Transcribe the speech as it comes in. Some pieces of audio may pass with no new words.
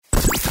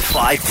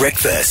5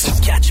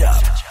 Breakfast. Catch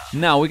up.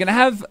 Now, we're going to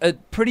have a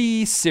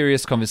pretty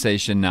serious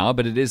conversation now,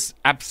 but it is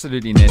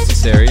absolutely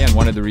necessary. And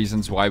one of the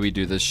reasons why we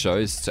do this show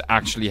is to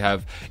actually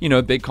have,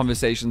 big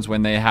conversations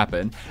when they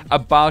happen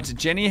about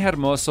Jenni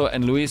Hermoso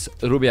and Luis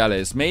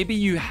Rubiales. Maybe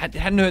you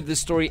hadn't heard this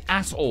story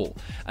at all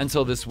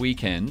until this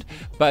weekend,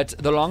 but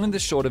the long and the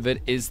short of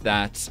it is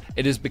that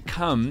it has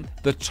become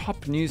the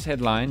top news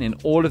headline in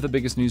all of the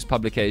biggest news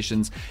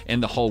publications in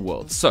the whole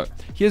world. So,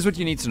 here's what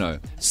you need to know.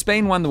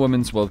 Spain won the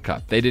Women's World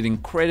Cup. They did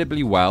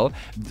incredibly well.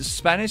 The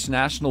Spanish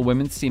national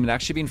women's team had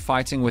actually been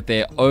fighting with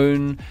their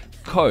own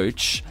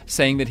coach,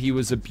 saying that he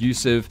was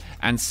abusive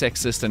and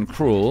sexist and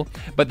cruel,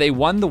 but they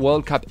won the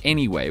World Cup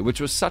anyway,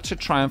 which was such a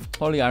triumph.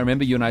 Holly, I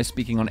remember you and I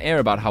speaking on air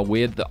about how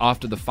weird that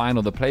after the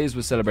final, the players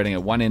were celebrating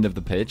at one end of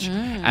the pitch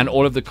and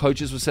all of the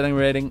coaches were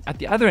celebrating at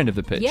the other end of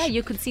the pitch. Yeah,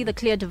 you could see the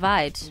clear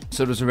divide.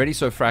 So it was already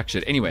so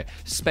fractured. Anyway,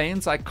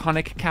 Spain's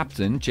iconic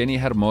captain, Jenni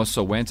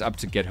Hermoso, went up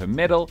to get her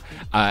medal,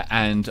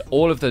 and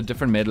all of the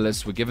different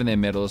medalists were given their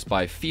medals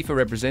by FIFA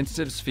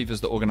representatives. FIFA is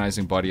the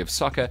organizing body of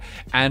soccer,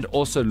 and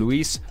also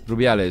Luis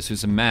Rubiales,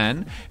 who's a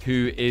man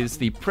who is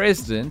the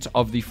president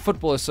of the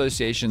football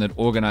association that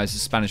organizes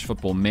Spanish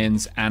football,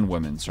 men's and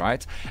women's,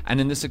 right?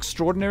 And in this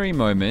extraordinary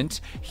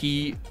moment,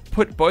 he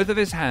put both of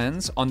his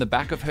hands on the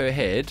back of her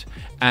head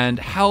and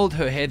held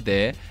her head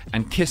there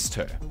and kissed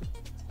her.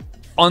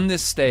 On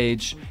this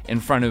stage, in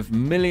front of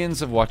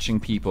millions of watching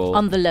people.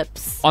 On the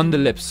lips. On the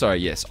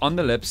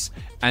lips.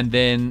 And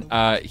then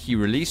he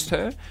released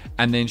her,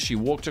 and then she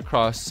walked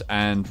across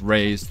and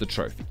raised the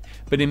trophy.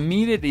 But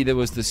immediately there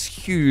was this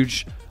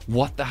huge,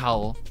 what the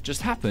hell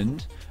just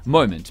happened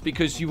moment,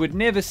 because you would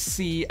never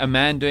see a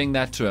man doing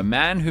that to a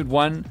man who'd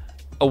won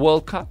a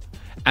World Cup.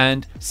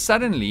 And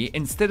suddenly,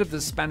 instead of the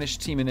Spanish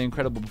team in their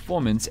incredible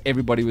performance,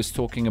 everybody was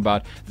talking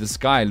about this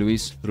guy,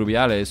 Luis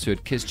Rubiales, who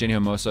had kissed Jenni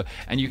Hermoso.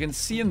 And you can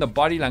see in the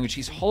body language,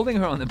 he's holding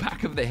her on the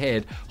back of the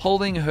head,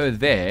 holding her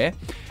there.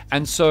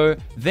 And so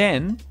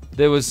then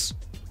there was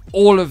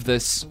all of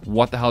this,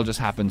 what the hell just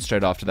happened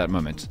straight after that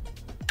moment.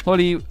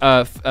 Holly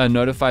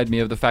notified me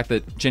of the fact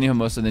that Jenni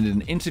Hermoso then did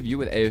an interview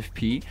with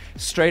AFP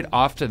straight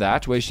after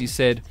that, where she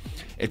said,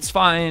 it's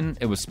fine,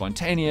 it was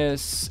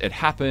spontaneous, it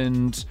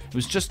happened. It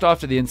was just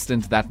after the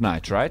incident that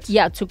night, right?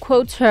 Yeah, to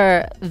quote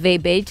her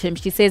verbatim,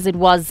 she says it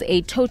was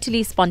a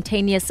totally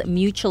spontaneous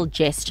mutual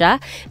gesture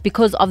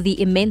because of the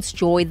immense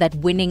joy that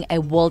winning a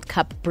World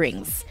Cup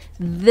brings.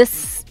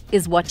 This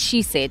is what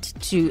she said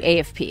to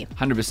AFP.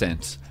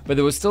 100%. But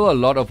there was still a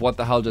lot of what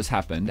the hell just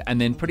happened. And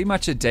then pretty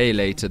much a day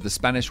later, the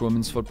Spanish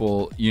Women's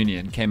Football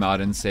Union came out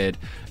and said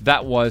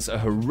that was a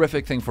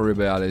horrific thing for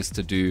Rubiales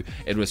to do.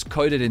 It was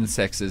coded in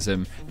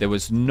sexism. There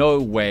was no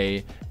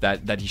way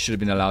that he should have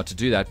been allowed to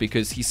do that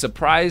because he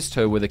surprised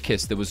her with a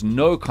kiss. There was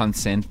no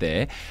consent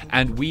there.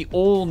 And we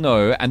all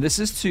know, and this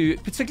is to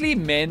particularly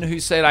men who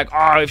say like,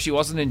 oh, if she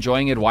wasn't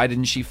enjoying it, why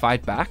didn't she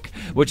fight back?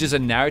 Which is a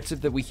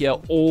narrative that we hear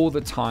all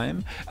the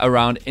time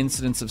around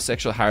incidents of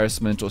sexual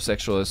harassment or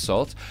sexual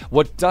assault.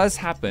 What does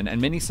happen, and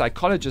many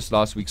psychologists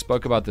last week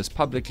spoke about this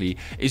publicly,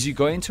 is you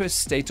go into a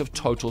state of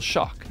total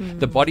shock.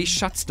 The body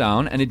shuts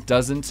down and it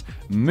doesn't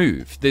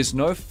move. There's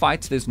no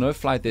fight, there's no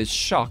flight, there's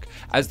shock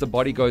as the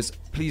body goes,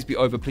 please be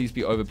over, please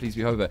be over, please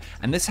be over.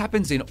 And this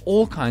happens in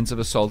all kinds of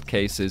assault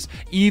cases,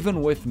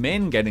 even with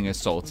men getting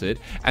assaulted.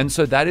 And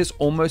so that is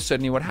almost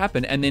certainly what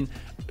happened. And then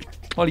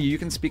Holly, you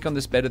can speak on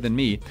this better than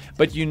me,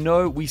 but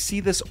we see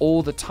this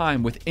all the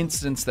time with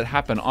incidents that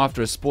happen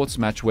after a sports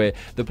match where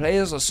the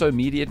players are so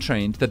media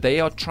trained that they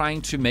are trying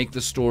to make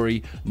the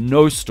story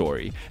no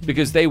story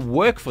because they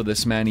work for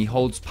this man. He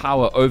holds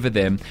power over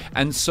them.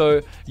 And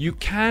so you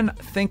can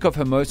think of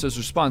Hermoso's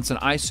response, and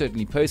I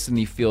certainly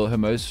personally feel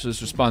Hermoso's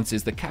response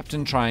is the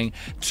captain trying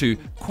to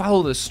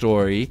quell the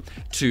story,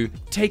 to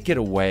take it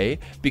away,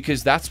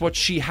 because that's what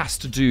she has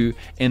to do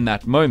in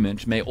that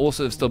moment. May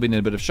also have still been in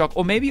a bit of shock,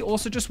 or maybe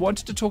also just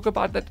wanted to talk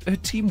about that her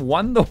team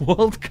won the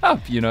World Cup,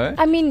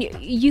 I mean,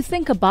 you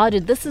think about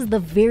it, this is the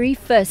very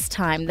first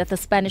time that the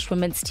Spanish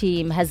women's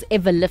team has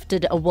ever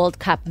lifted a World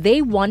Cup.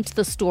 They want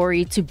the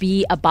story to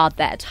be about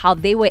that, how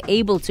they were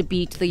able to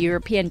beat the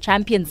European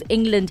champions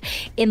England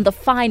in the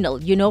final,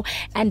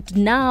 and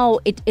now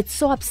it's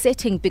so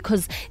upsetting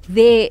because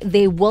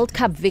their World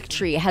Cup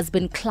victory has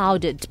been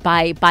clouded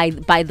by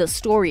the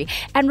story.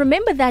 And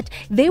remember that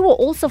they were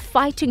also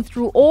fighting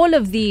through all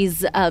of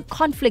these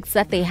conflicts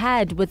that they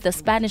had with the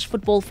Spanish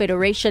Football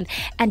Federation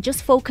and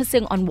just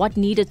focusing on what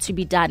needed to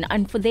be done.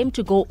 And for them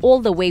to go all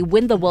the way,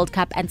 win the World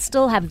Cup and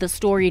still have the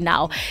story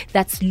now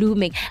that's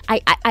looming.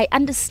 I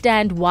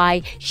understand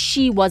why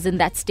she was in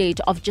that state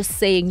of just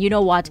saying, you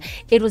know what,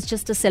 it was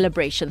just a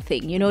celebration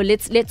thing.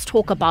 Let's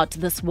talk about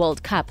this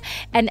World Cup.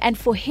 And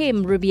for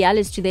him,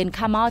 Rubiales, to then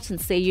come out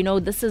and say,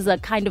 this is a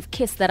kind of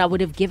kiss that I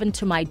would have given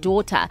to my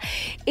daughter,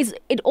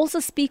 it also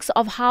speaks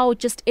of how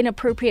just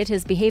inappropriate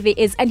his behavior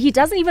is. And he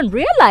doesn't even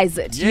realize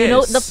it.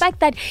 Yes. The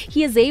fact that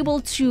he is able able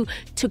to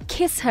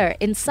kiss her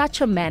in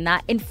such a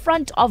manner in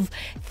front of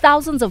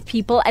thousands of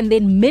people and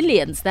then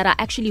millions that are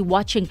actually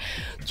watching,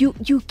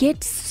 you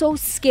get so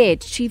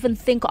scared to even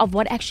think of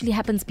what actually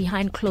happens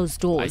behind closed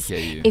doors. I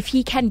hear you. If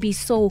he can be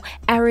so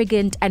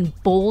arrogant and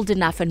bold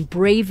enough and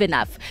brave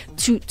enough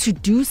to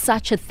do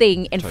such a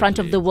thing in front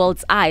of the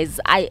world's eyes,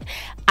 I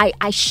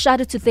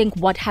shudder to think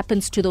what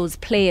happens to those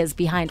players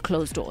behind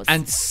closed doors.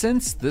 And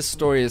since this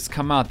story has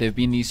come out, there have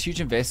been these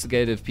huge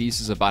investigative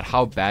pieces about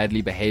how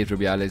badly behaved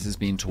Rubiales has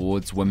been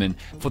towards women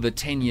for the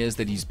 10 years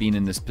that he's been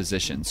in this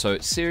position. So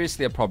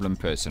seriously a problem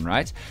person,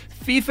 right?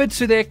 FIFA,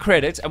 to their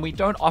credit, and we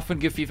don't often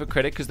give FIFA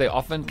credit because they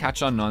often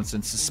catch on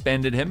nonsense,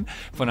 suspended him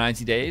for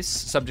 90 days,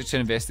 subject to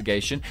an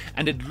investigation,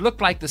 and it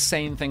looked like the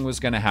same thing was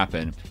going to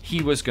happen.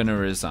 He was going to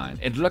resign.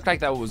 It looked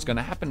like that was going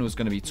to happen. It was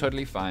going to be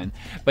totally fine.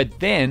 But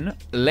then,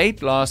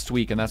 late last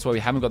week, and that's why we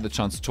haven't got the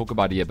chance to talk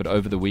about it yet, but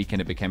over the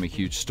weekend it became a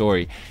huge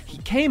story. He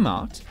came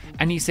out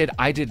and he said,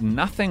 I did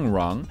nothing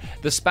wrong.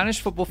 The Spanish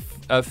Football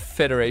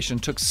Federation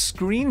took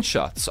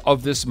screenshots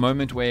of this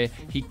moment where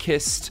he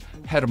kissed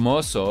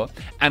Hermoso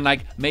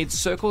and made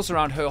circles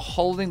around her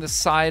holding the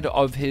side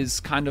of his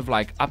kind of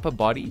upper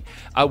body,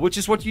 which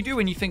is what you do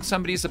when you think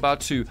somebody's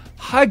about to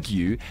hug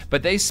you,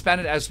 but they span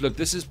it as, look,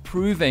 this is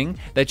proving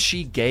that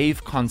she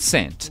gave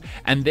consent,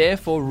 and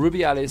therefore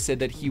Rubiales said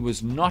that he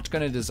was not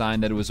going to resign,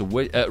 that it was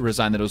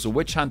a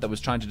witch hunt that was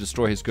trying to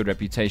destroy his good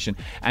reputation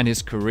and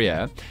his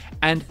career.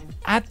 And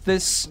at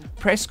this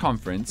press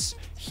conference,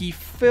 he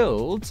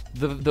filled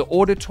the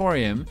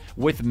auditorium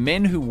with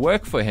men who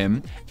work for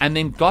him and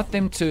then got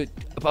them to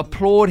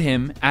applaud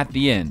him at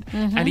the end.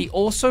 Mm-hmm. And he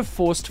also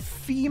forced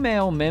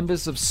female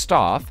members of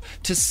staff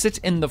to sit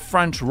in the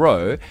front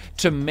row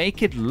to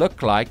make it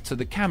look like to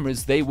the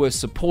cameras they were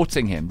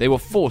supporting him. They were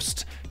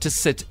forced to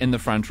sit in the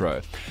front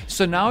row.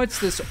 So now it's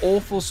this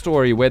awful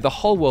story where the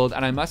whole world,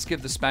 and I must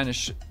give the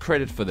Spanish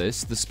credit for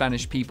this, the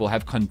Spanish people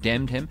have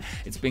condemned him.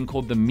 It's been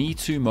called the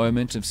METOO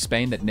moment of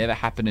Spain that never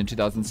happened in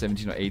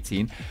 2017 or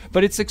 18.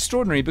 But it's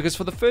extraordinary because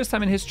for the first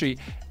time in history,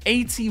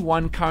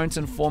 81 current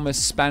and former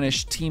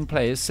Spanish team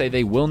players say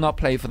they will not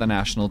play for the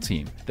national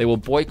team. They will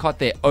boycott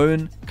their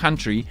own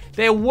country.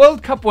 They're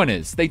World Cup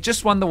winners. They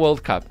just won the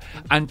World Cup.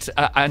 And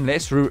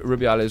unless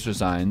Rubiales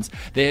resigns,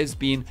 there's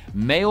been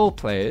male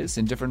players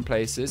in different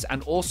places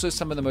and also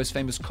some of the most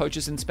famous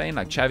coaches in Spain,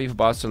 like Xavi for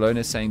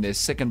Barcelona, saying they're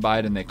sick and by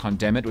it and they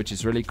condemn it, which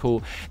is really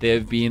cool. There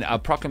have been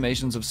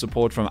proclamations of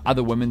support from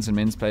other women's and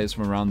men's players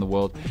from around the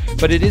world.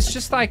 But it is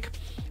just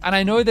and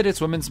I know that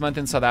it's Women's Month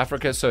in South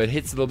Africa, so it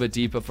hits a little bit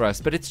deeper for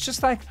us, but it's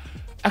just a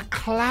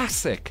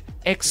classic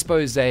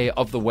expose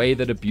of the way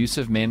that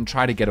abusive men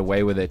try to get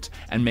away with it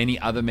and many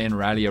other men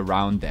rally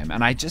around them.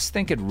 And I just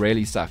think it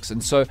really sucks.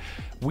 And so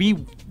we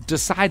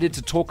decided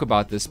to talk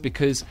about this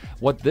because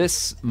what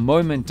this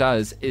moment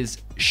does is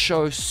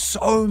show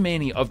so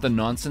many of the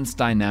nonsense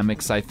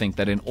dynamics, I think,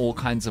 that in all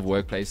kinds of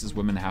workplaces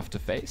women have to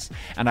face.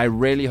 And I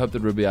really hope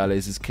that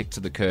Rubiales is kicked to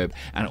the curb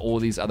and all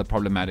these other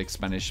problematic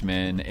Spanish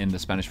men in the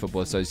Spanish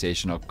Football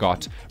Association are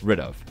got rid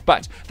of.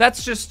 But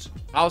that's just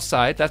our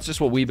side. That's just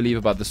what we believe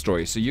about the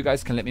story. So you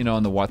guys can let me know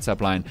on the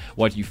WhatsApp line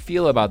what you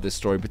feel about this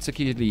story,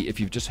 particularly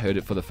if you've just heard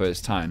it for the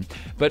first time.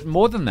 But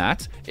more than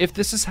that, if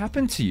this has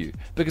happened to you,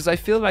 because I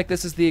feel like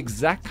this is the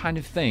exact kind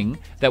of thing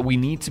that we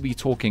need to be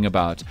talking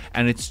about.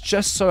 And it's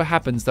just so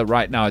happens that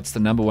right now it's the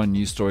 #1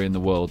 news story in the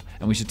world,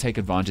 and we should take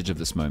advantage of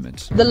this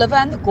moment. The liver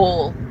and the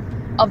gall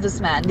of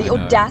this man, the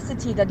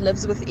audacity that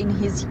lives within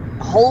his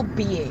whole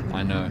being.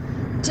 I know.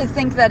 To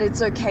think that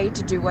it's okay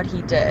to do what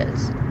he did.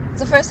 It's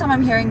the first time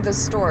I'm hearing this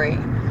story.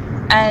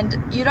 And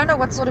you don't know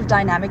what sort of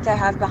dynamic they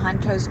have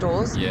behind closed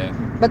doors. Yeah.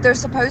 But they're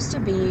supposed to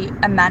be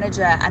a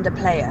manager and a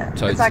player.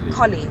 Totally. It's like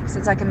colleagues.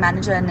 It's like a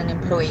manager and an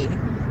employee.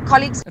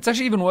 Colleagues. It's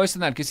actually even worse than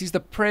that because he's the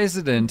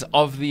president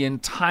of the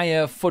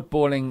entire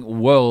footballing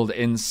world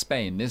in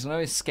Spain. There's no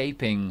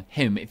escaping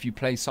him if you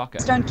play soccer.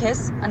 Don't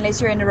kiss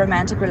unless you're in a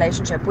romantic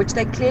relationship, which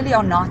they clearly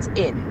are not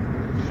in.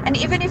 And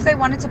even if they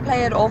wanted to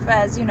play it off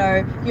as,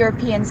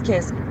 Europeans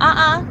kiss,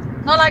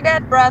 not like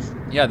that, bruv.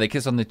 Yeah, they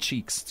kiss on the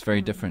cheeks. It's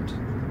very different.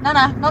 No,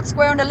 not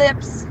square on the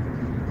lips.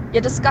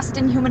 You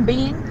disgusting human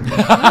being.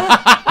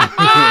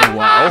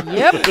 Wow.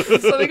 Yep.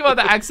 Something about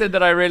the accent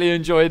that I really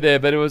enjoyed there,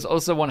 but it was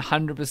also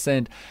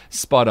 100%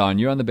 spot on.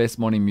 You're on the best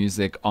morning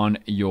music on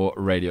your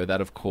radio.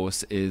 That, of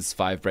course, is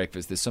 5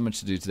 Breakfast. There's so much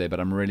to do today, but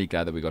I'm really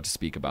glad that we got to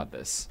speak about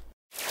this.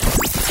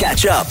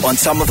 Catch up on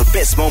some of the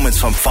best moments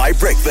from 5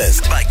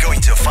 Breakfast by going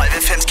to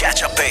 5FM's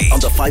catch-up page on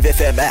the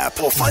 5FM app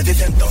or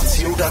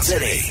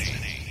 5FM.co.za.